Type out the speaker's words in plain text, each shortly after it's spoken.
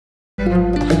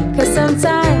'Cause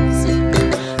sometimes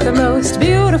the most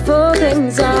beautiful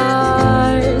things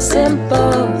are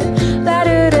simple.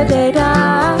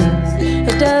 Da-da-da-da-da.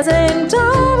 It doesn't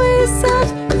always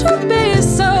have to be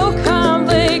so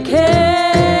complicated.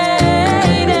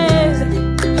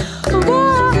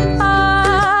 Whoa,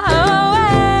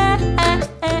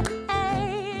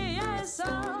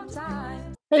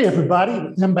 sometimes. Hey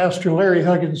everybody, Ambassador Larry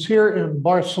Huggins here in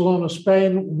Barcelona,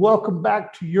 Spain. Welcome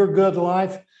back to Your Good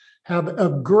Life. Have a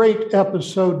great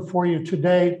episode for you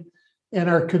today in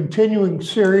our continuing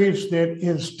series that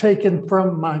is taken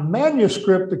from my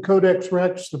manuscript, the Codex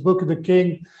Rex, the Book of the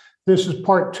King. This is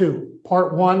part 2.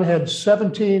 Part 1 had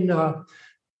 17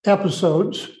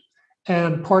 episodes,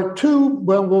 and part 2,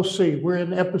 well, we'll see. We're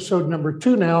in episode number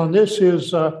 2 now, and this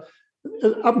is, I'm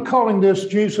calling this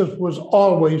Jesus Was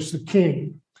Always the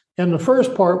King. In the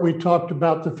first part, we talked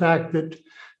about the fact that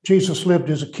Jesus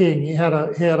lived as a king. He had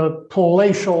a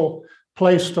palatial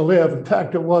place to live. In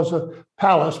fact, it was a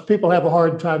palace. People have a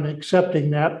hard time accepting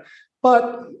that,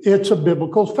 but it's a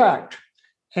biblical fact.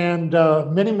 And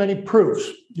many, many proofs.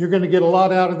 You're going to get a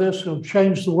lot out of this. It'll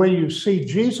change the way you see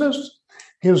Jesus,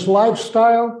 his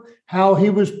lifestyle, how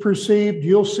he was perceived.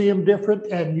 You'll see him different,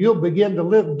 and you'll begin to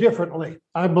live differently.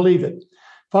 I believe it.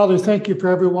 Father, thank you for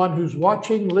everyone who's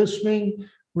watching, listening,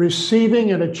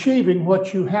 receiving, and achieving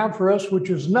what you have for us, which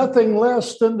is nothing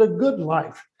less than the good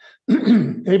life.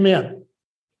 Amen.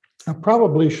 I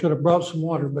probably should have brought some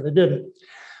water, but I didn't.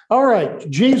 All right.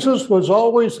 Jesus Was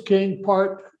Always King,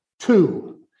 part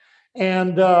 2.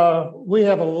 And we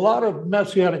have a lot of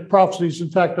messianic prophecies. In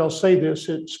fact, I'll say this.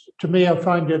 To me, I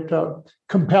find it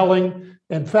compelling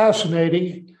and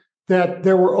fascinating that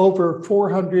there were over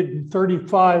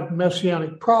 435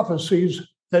 messianic prophecies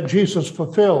that Jesus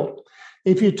fulfilled.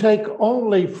 If you take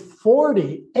only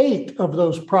 48 of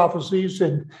those prophecies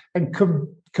and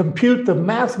compute the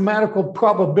mathematical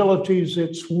probabilities,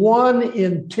 it's 1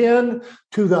 in 10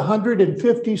 to the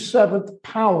 157th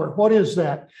power. What is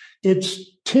that?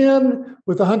 It's 10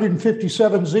 with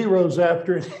 157 zeros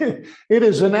after it. It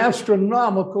is an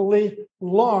astronomically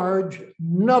large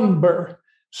number.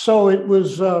 So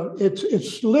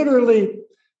it's literally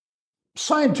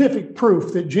scientific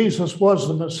proof that Jesus was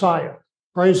the Messiah.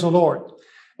 Praise the Lord.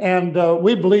 And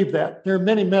we believe that. There are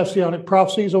many messianic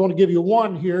prophecies. I want to give you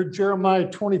one here, Jeremiah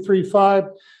 23:5.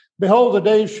 Behold, the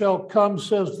days shall come,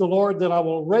 says the Lord, that I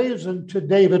will raise unto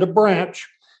David a branch,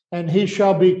 and he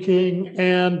shall be king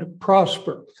and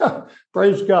prosper.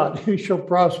 Praise God, he shall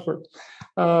prosper.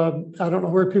 I don't know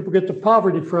where people get the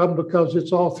poverty from, because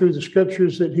it's all through the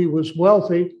scriptures that he was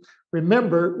wealthy.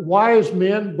 Remember, wise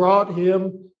men brought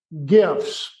him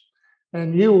gifts,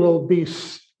 and you will be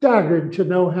staggered to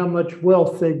know how much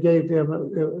wealth they gave him.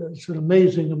 It's an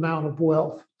amazing amount of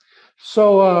wealth.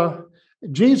 So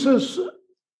Jesus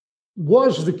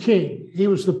was the king. He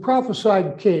was the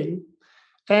prophesied king,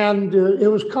 and it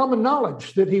was common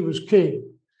knowledge that he was king.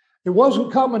 It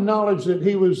wasn't common knowledge that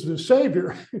he was the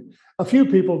Savior. A few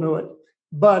people knew it,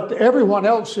 but everyone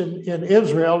else in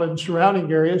Israel and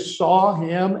surrounding areas saw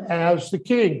him as the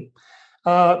king.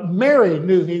 Mary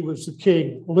knew he was the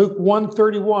king. Luke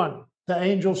 1:31. The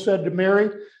angel said to Mary,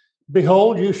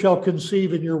 behold, you shall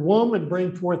conceive in your womb and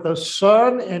bring forth a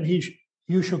son, and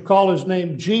you shall call his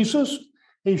name Jesus.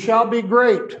 He shall be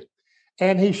great,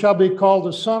 and he shall be called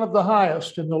the Son of the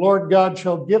Highest. And the Lord God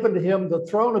shall give unto him the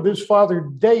throne of his father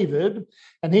David,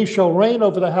 and he shall reign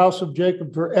over the house of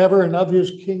Jacob forever, and of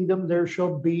his kingdom there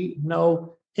shall be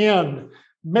no end.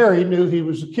 Mary knew he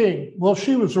was the king. Well,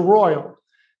 she was a royal,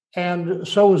 and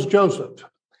so was Joseph.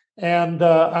 And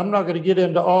I'm not going to get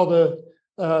into all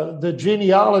the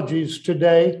genealogies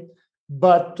today,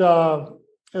 but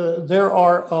there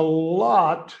are a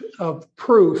lot of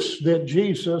proofs that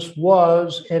Jesus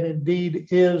was and indeed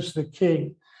is the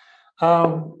king.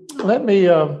 Let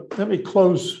me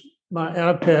close my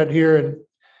iPad here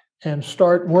and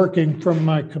start working from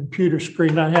my computer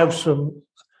screen. I have some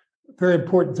very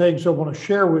important things I want to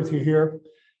share with you here.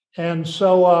 And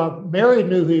so Mary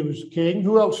knew he was king.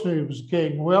 Who else knew he was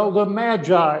king? Well, the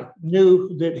Magi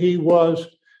knew that he was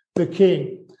the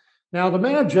king. Now, the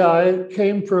Magi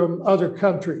came from other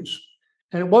countries,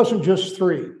 and it wasn't just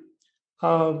 3.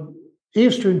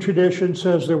 Eastern tradition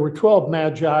says there were 12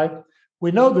 Magi.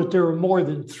 We know that there were more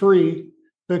than 3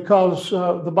 because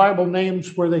the Bible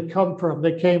names where they come from.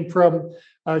 They came from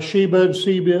Sheba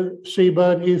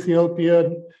and Ethiopia,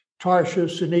 and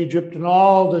Tarshish in Egypt, and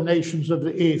all the nations of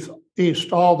the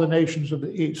east, all the nations of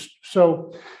the east.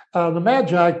 So the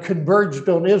Magi converged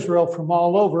on Israel from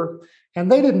all over,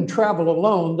 and they didn't travel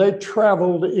alone. They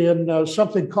traveled in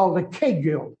something called a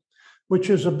kegil, which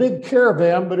is a big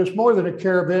caravan, but it's more than a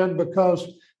caravan because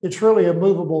It's really a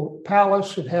movable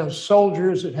palace. It has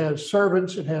soldiers, it has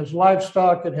servants, it has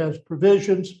livestock, it has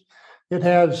provisions, it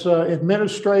has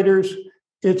administrators.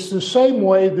 It's the same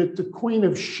way that the Queen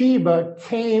of Sheba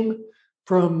came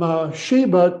from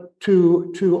Sheba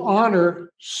to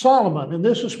honor Solomon. And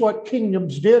this is what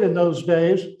kingdoms did in those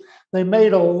days. They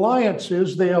made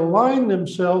alliances. They aligned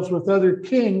themselves with other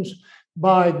kings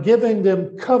by giving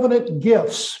them covenant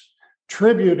gifts,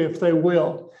 tribute, if they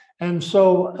will. And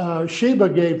so Sheba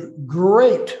gave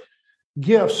great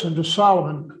gifts unto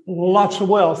Solomon. Lots of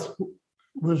wealth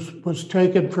was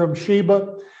taken from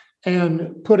Sheba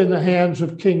and put in the hands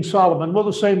of King Solomon. Well,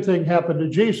 the same thing happened to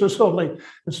Jesus, only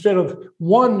instead of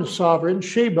one sovereign,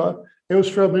 Sheba, it was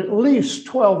from at least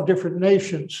 12 different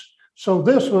nations. So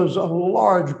this was a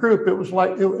large group. It was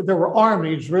like there were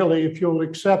armies, really, if you'll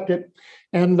accept it.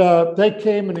 And they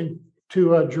came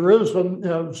to Jerusalem.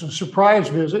 It was a surprise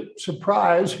visit.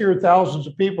 Surprise, here are thousands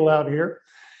of people out here.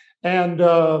 And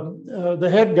the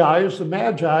head guys, the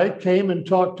Magi, came and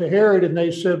talked to Herod, and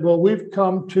they said, well, we've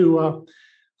come to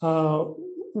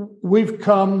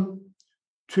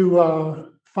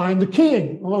find the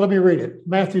king. Well, let me read it.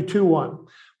 Matthew 2:1.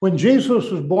 When Jesus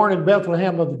was born in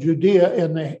Bethlehem of Judea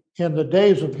in the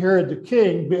days of Herod the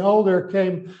king, behold, there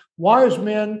came wise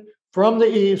men from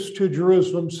the east to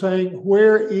Jerusalem, saying,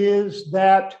 where is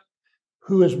that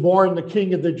who is born the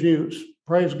King of the Jews?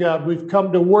 Praise God. We've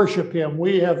come to worship him.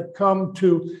 We have come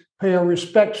to pay our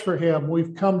respects for him.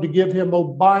 We've come to give him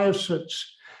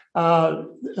obeisance.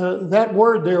 That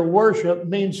word there, worship,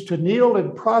 means to kneel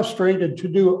and prostrate and to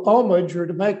do homage or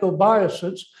to make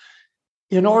obeisance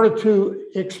in order to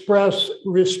express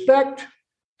respect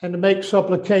and to make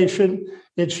supplication.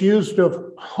 It's used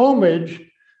of homage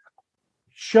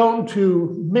shown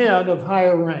to men of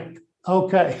higher rank.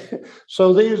 Okay,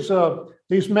 so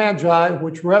these magi,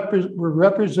 which were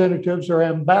representatives or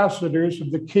ambassadors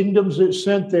of the kingdoms that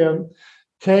sent them,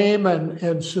 came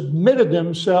and submitted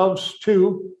themselves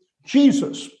to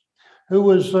Jesus, who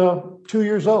was 2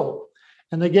 years old,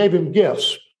 and they gave him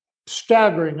gifts,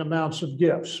 staggering amounts of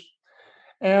gifts.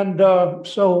 And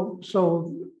so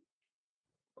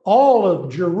all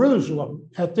of Jerusalem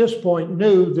at this point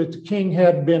knew that the king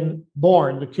had been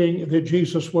born, the king, that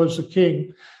Jesus was the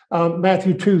king.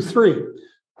 Matthew 2:3.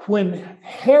 When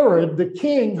Herod the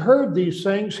king heard these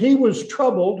things, he was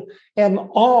troubled, and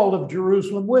all of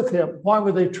Jerusalem with him. Why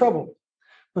were they troubled?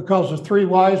 Because of 3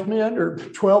 wise men or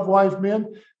 12 wise men?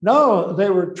 No,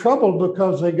 they were troubled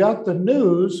because they got the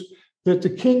news that the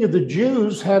king of the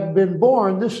Jews had been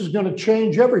born. This is going to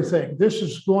change everything. This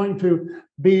is going to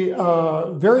be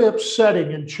very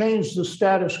upsetting and change the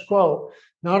status quo.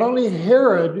 Not only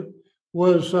Herod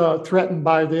was threatened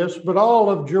by this, but all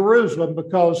of Jerusalem,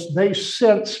 because they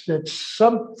sensed that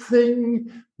something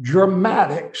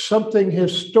dramatic, something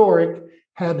historic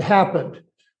had happened.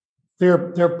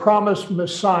 Their promised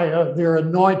Messiah, their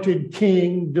anointed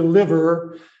king,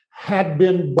 deliverer, had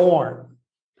been born.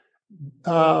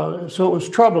 So it was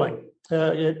troubling.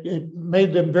 It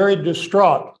made them very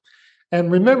distraught.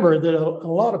 And remember that a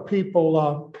lot of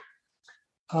people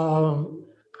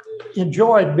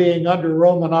enjoyed being under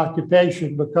Roman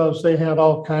occupation because they had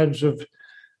all kinds of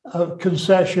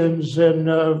concessions and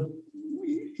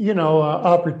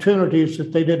opportunities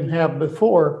that they didn't have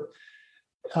before.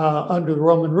 Under the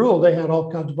Roman rule, they had all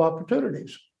kinds of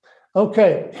opportunities.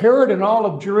 Okay, Herod and all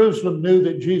of Jerusalem knew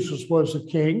that Jesus was the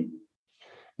king,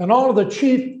 and all of the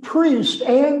chief priests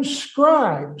and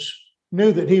scribes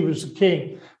knew that he was the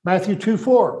king. Matthew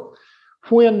 2:4.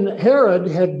 When Herod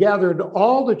had gathered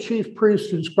all the chief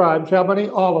priests and scribes, how many?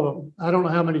 All of them. I don't know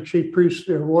how many chief priests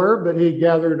there were, but he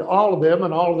gathered all of them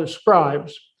and all of the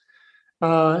scribes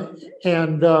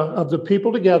and of the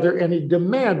people together, and he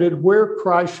demanded where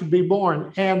Christ should be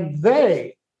born. And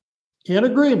they, in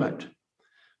agreement,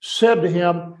 said to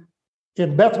him,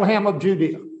 in Bethlehem of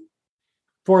Judea.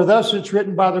 For thus it's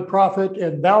written by the prophet,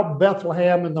 and thou,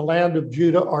 Bethlehem, in the land of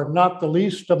Judah, art not the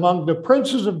least among the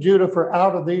princes of Judah, for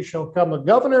out of thee shall come a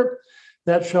governor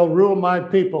that shall rule my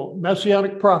people.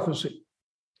 Messianic prophecy.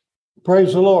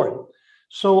 Praise the Lord.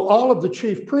 So all of the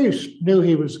chief priests knew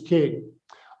he was the king.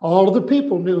 All of the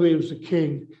people knew he was the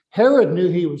king. Herod knew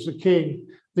he was the king.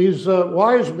 These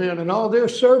wise men and all their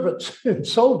servants and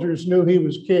soldiers knew he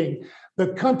was king. The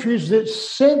countries that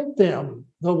sent them,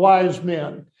 the wise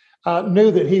men,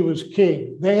 knew that he was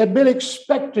king. They had been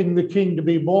expecting the king to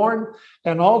be born,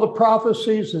 and all the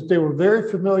prophecies that they were very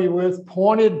familiar with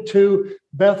pointed to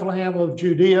Bethlehem of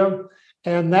Judea,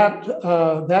 and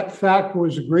that fact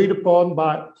was agreed upon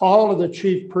by all of the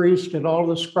chief priests and all of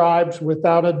the scribes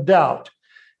without a doubt.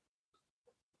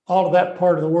 all of that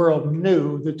part of the world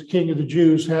knew that the King of the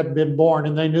Jews had been born,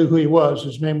 and they knew who he was.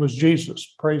 His name was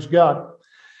Jesus. Praise God.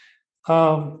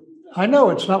 I know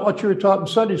it's not what you were taught in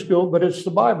Sunday school, but it's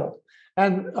the Bible.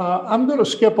 And I'm going to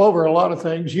skip over a lot of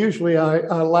things. Usually I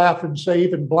laugh and say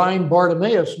even blind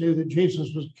Bartimaeus knew that Jesus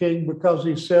was king because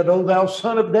he said, "O thou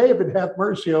son of David, have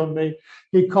mercy on me."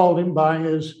 He called him by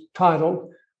his title,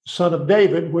 Son of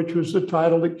David, which was the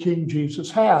title that King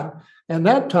Jesus had. And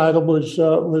that title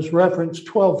was referenced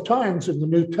 12 times in the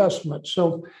New Testament.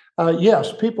 So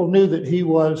yes, people knew that he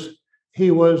was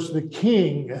the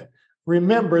king.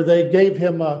 Remember, they gave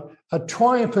him a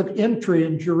triumphant entry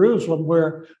in Jerusalem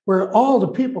where all the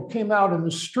people came out in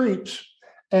the streets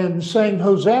and saying,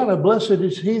 "Hosanna, blessed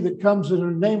is he that comes in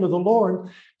the name of the Lord."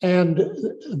 And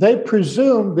they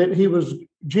presumed that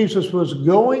Jesus was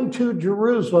going to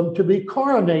Jerusalem to be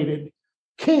coronated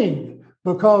king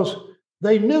because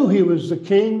they knew he was the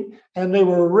king and they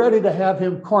were ready to have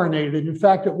him coronated. In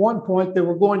fact, at one point, they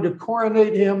were going to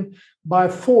coronate him by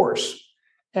force.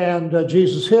 And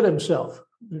Jesus hid himself.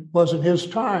 It wasn't his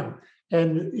time.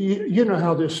 And you know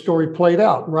how this story played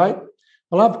out, right?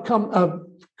 Well, I've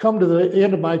come to the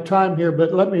end of my time here,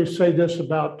 but let me say this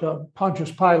about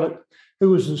Pontius Pilate, who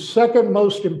was the second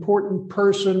most important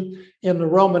person in the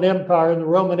Roman Empire. And the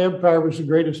Roman Empire was the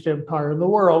greatest empire in the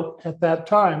world at that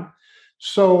time.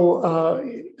 So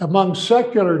among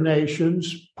secular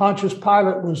nations, Pontius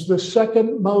Pilate was the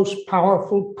second most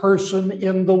powerful person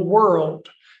in the world.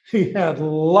 He had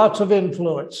lots of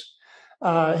influence.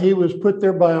 He was put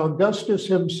there by Augustus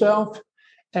himself,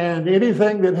 and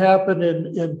anything that happened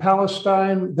in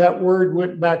Palestine, that word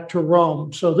went back to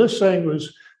Rome. So this thing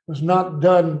was not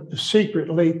done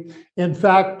secretly. In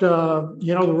fact,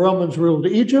 the Romans ruled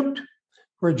Egypt,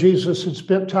 where Jesus had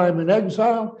spent time in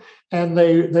exile, and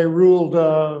they ruled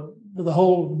the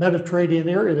whole Mediterranean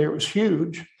area there. It was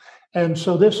huge. And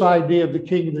so this idea of the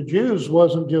King of the Jews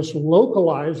wasn't just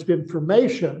localized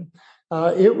information.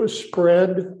 It was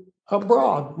spread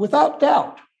abroad, without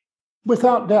doubt.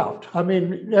 Without doubt. I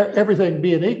mean, everything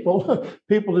being equal,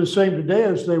 people are the same today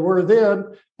as they were then.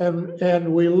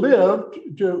 And we lived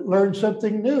to learn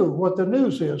something new, what the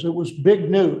news is. It was big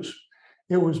news.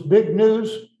 It was big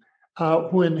news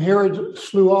when Herod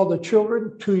slew all the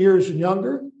children 2 years and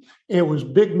younger. It was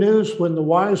big news when the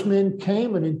wise men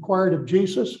came and inquired of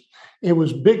Jesus. It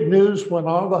was big news when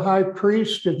all the high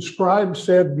priests and scribes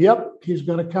said, "Yep, he's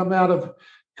going to come out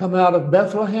of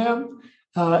Bethlehem."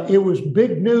 It was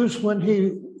big news when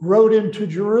he rode into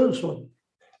Jerusalem.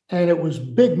 And it was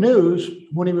big news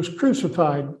when he was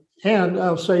crucified. And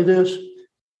I'll say this,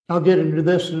 I'll get into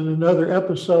this in another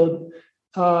episode.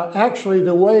 Actually,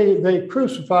 the way they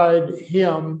crucified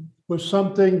him was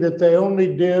something that they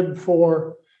only did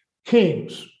for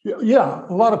kings. Yeah,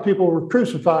 a lot of people were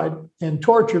crucified and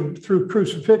tortured through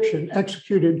crucifixion,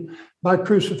 executed by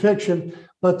crucifixion,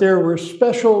 but there were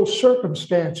special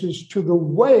circumstances to the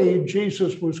way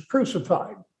Jesus was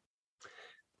crucified.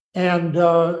 And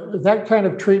that kind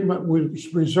of treatment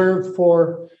was reserved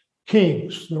for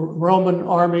kings. The Roman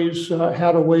armies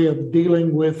had a way of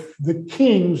dealing with the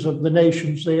kings of the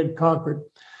nations they had conquered,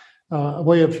 a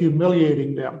way of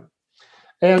humiliating them.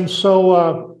 And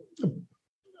so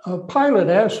Pilate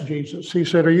asked Jesus, he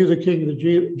said, "Are you the king of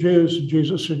the Jews?" And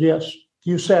Jesus said, "Yes,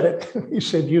 you said it." He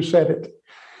said, "You said it."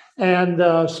 And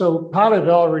so Pilate had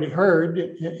already heard.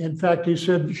 In fact, he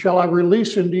said, "Shall I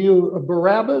release unto you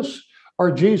Barabbas or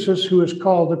Jesus, who is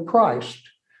called the Christ,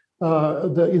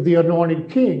 the anointed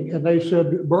king?" And they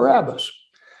said, "Barabbas."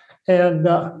 And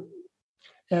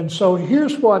so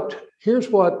here's what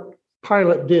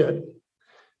Pilate did.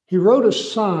 He wrote a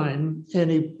sign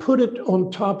and he put it on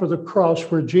top of the cross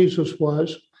where Jesus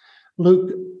was,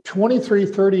 Luke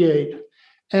 23:38,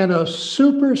 and a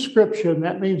superscription,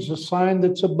 that means the sign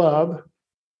that's above,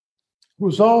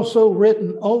 was also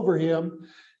written over him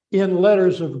in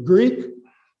letters of Greek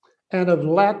and of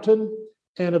Latin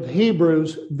and of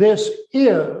Hebrews. "This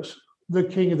is the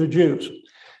King of the Jews."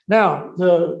 Now,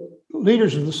 the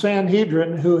leaders of the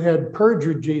Sanhedrin who had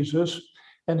perjured Jesus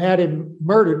and had him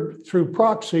murdered through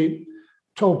proxy,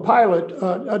 told Pilate,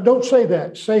 "Don't say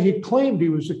that. Say he claimed he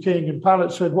was the king." And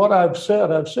Pilate said, "What I've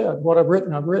said, I've said. What I've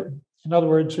written, I've written." In other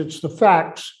words, it's the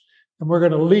facts, and we're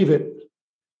going to leave it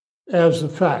as the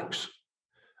facts.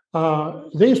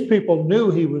 These people knew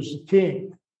he was the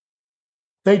king.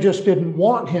 They just didn't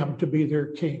want him to be their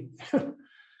king.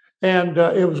 And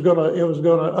it was going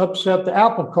to upset the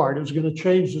apple cart. It was going to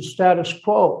change the status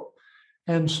quo.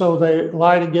 And so they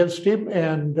lied against him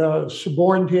and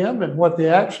suborned him. And what they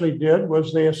actually did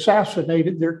was they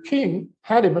assassinated their king,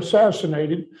 had him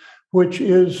assassinated, which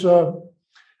is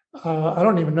I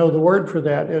don't even know the word for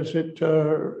that. Is it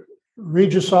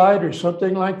regicide or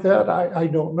something like that? I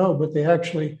don't know, but they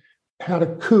actually had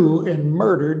a coup and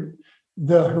murdered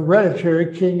the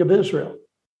hereditary king of Israel,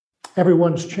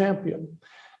 everyone's champion.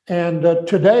 And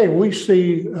today we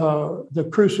see the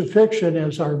crucifixion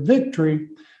as our victory,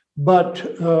 but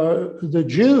the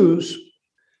Jews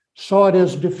saw it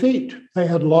as defeat. They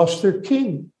had lost their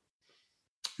king.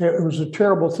 It was a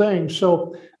terrible thing.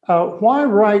 So why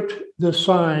write the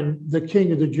sign, the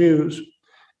King of the Jews,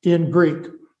 in Greek?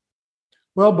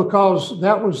 Well, because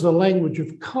that was the language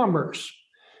of commerce.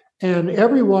 And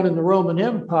everyone in the Roman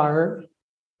Empire,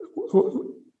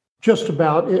 just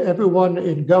about everyone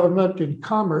in government and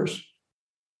commerce,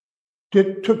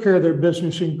 took care of their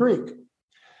business in Greek.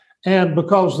 And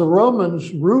because the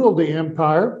Romans ruled the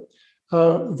empire,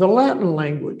 the Latin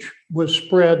language was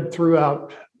spread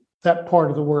throughout that part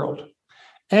of the world.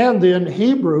 And then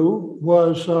Hebrew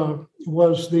was the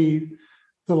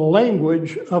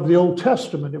language of the Old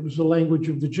Testament. It was the language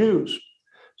of the Jews.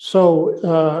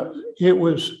 So it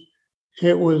was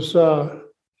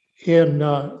in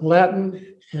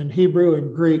Latin and Hebrew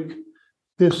and Greek.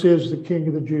 This is the King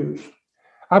of the Jews.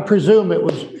 I presume it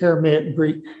was Aramaic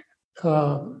Greek.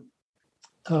 I'll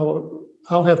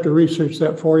have to research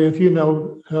that for you. If you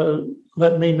know,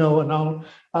 let me know, and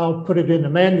I'll put it in the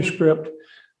manuscript.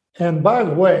 And by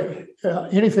the way,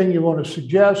 anything you want to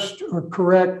suggest or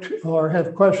correct or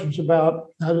have questions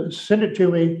about, send it to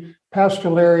me, Pastor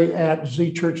Larry at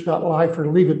zchurch.life,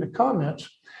 or leave it in the comments,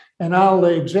 and I'll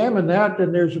examine that.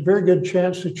 And there's a very good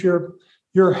chance that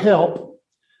your help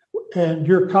and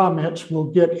your comments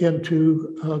will get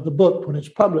into the book when it's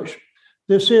published.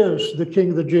 This is the King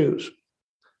of the Jews.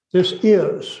 This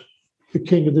is the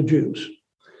King of the Jews.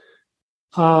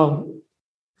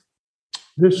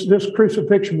 This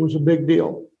crucifixion was a big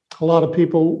deal. A lot of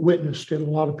people witnessed it. A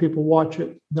lot of people watch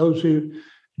it. Those who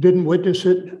didn't witness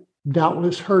it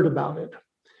doubtless heard about it.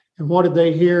 And what did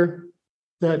they hear?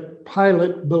 That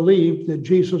Pilate believed that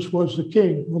Jesus was the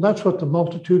king. Well, that's what the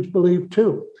multitudes believed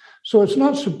too. So it's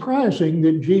not surprising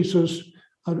that Jesus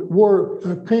wore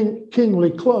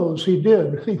kingly clothes. He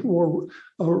did. He wore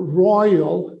a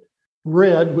royal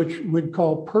red, which we'd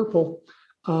call purple,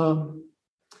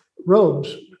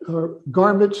 robes,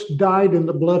 garments dyed in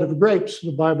the blood of grapes,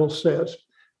 the Bible says.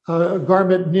 A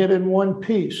garment knit in one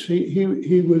piece. He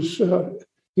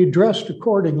dressed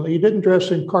accordingly. He didn't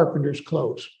dress in carpenter's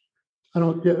clothes.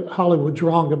 Hollywood's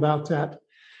wrong about that.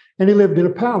 And he lived in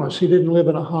a palace. He didn't live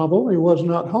in a hovel. He was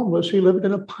not homeless. He lived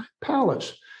in a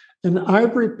palace, an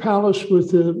ivory palace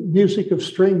with the music of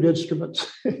stringed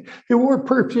instruments. He wore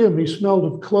perfume. He smelled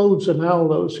of cloves and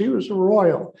aloes. He was a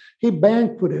royal. He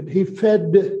banqueted. He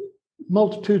fed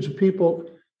multitudes of people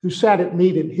who sat at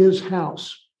meat in his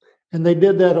house. And they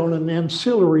did that on an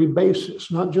ancillary basis,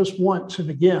 not just once and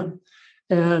again.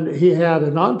 And he had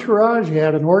an entourage. He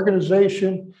had an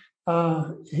organization.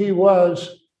 He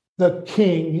was the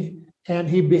king, and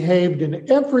he behaved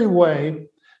in every way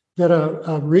that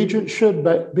a regent should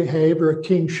behave, or a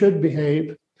king should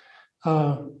behave.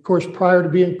 Of course, prior to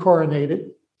being coronated,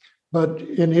 but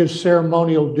in his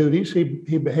ceremonial duties, he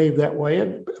behaved that way.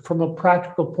 And from a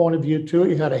practical point of view, too,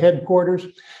 he had a headquarters.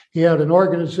 He had an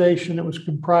organization that was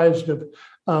comprised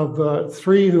of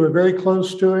 3 who were very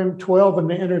close to him, 12 in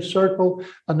the inner circle,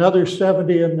 another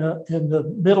 70 in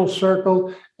the middle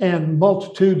circle, and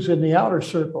multitudes in the outer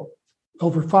circle,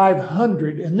 over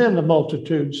 500, and then the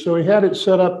multitudes. So he had it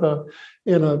set up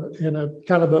in a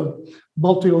kind of a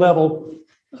multi-level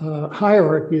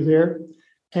hierarchy there.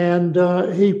 And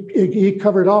he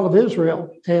covered all of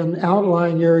Israel and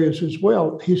outlying areas as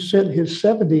well. He sent his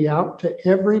 70 out to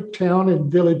every town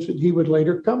and village that he would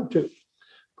later come to.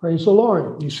 Praise the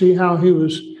Lord. You see how he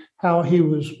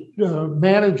was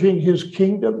managing his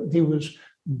kingdom. He was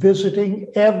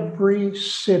visiting every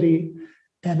city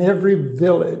and every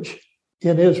village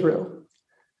in Israel.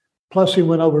 Plus, he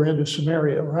went over into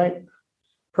Samaria, right?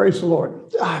 Praise the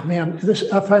Lord. Man,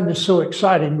 I find this so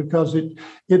exciting because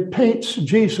it paints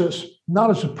Jesus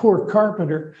not as a poor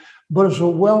carpenter, but as a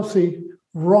wealthy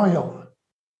royal.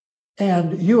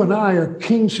 And you and I are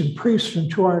kings and priests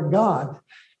unto our God.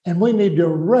 And we need to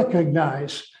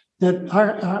recognize that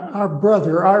our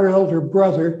brother, our elder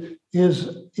brother,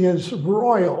 is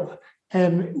royal.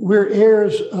 And we're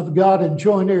heirs of God and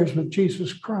joint heirs with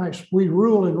Jesus Christ. We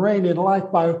rule and reign in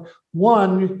life by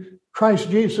one,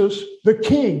 Christ Jesus, the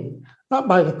King, not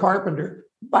by the carpenter,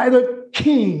 by the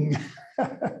King.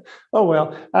 Oh,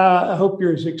 well, I hope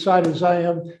you're as excited as I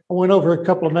am. I went over a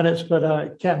couple of minutes, but I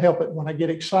can't help it when I get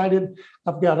excited.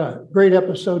 I've got a great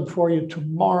episode for you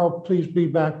tomorrow. Please be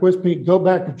back with me. Go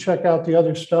back and check out the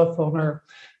other stuff on our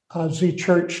Z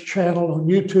Church channel on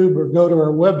YouTube, or go to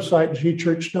our website,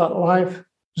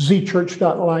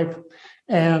 zchurch.life,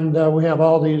 and we have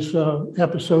all these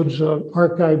episodes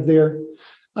archived there.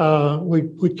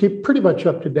 We keep pretty much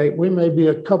up to date. We may be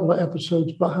a couple of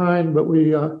episodes behind, but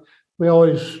we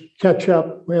always catch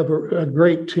up. We have a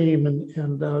great team,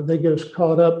 and they get us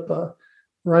caught up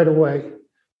right away.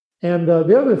 And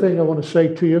the other thing I want to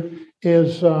say to you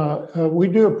is we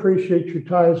do appreciate your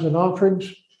tithes and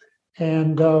offerings,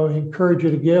 and encourage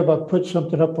you to give. I've put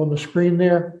something up on the screen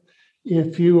there.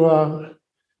 If you go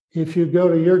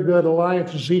to Your Good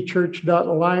Life,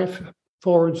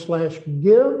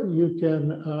 zchurch.life/give, you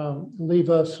can leave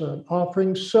us an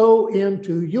offering, sow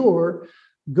into your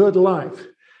good life.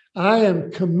 I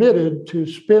am committed to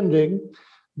spending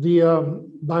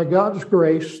by God's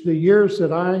grace, the years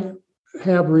that I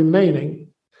have remaining,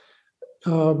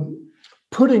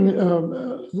 putting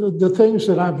the things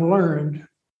that I've learned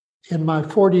in my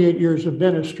 48 years of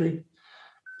ministry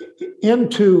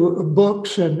into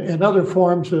books and other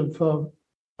forms of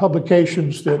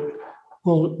publications that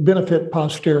will benefit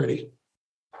posterity.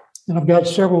 And I've got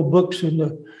several books in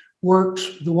the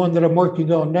works. The one that I'm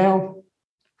working on now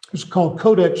is called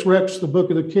Codex Rex, the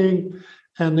Book of the King.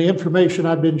 And the information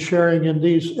I've been sharing in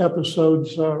these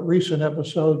episodes, recent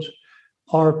episodes,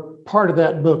 are part of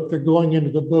that book. They're going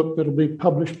into the book that'll be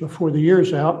published before the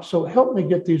year's out. So help me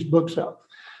get these books out.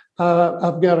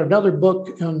 I've got another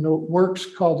book in the works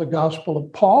called The Gospel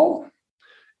of Paul.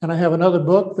 And I have another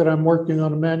book that I'm working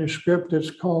on, a manuscript.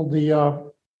 It's called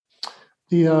the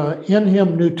In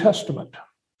Him New Testament.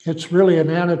 It's really an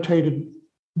annotated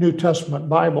New Testament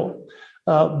Bible,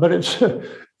 but it's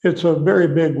a very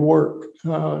big work.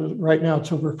 Right now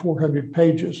it's over 400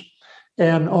 pages.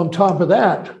 And on top of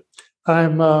that,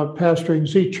 I'm pastoring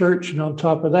Z Church, and on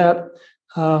top of that,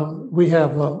 we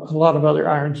have a lot of other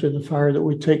irons in the fire that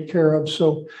we take care of.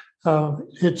 So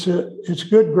it's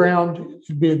good ground.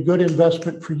 It'd be a good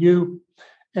investment for you.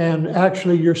 And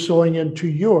actually, you're sowing into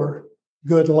your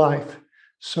good life.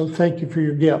 So thank you for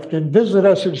your gift. And visit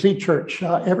us at Z Church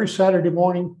every Saturday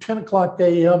morning, 10 o'clock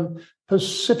a.m.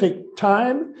 Pacific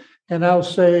time. And I'll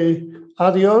say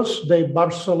adios de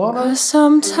Barcelona. 'Cause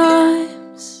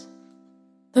sometimes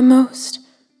the most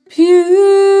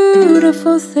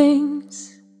beautiful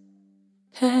things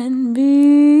can be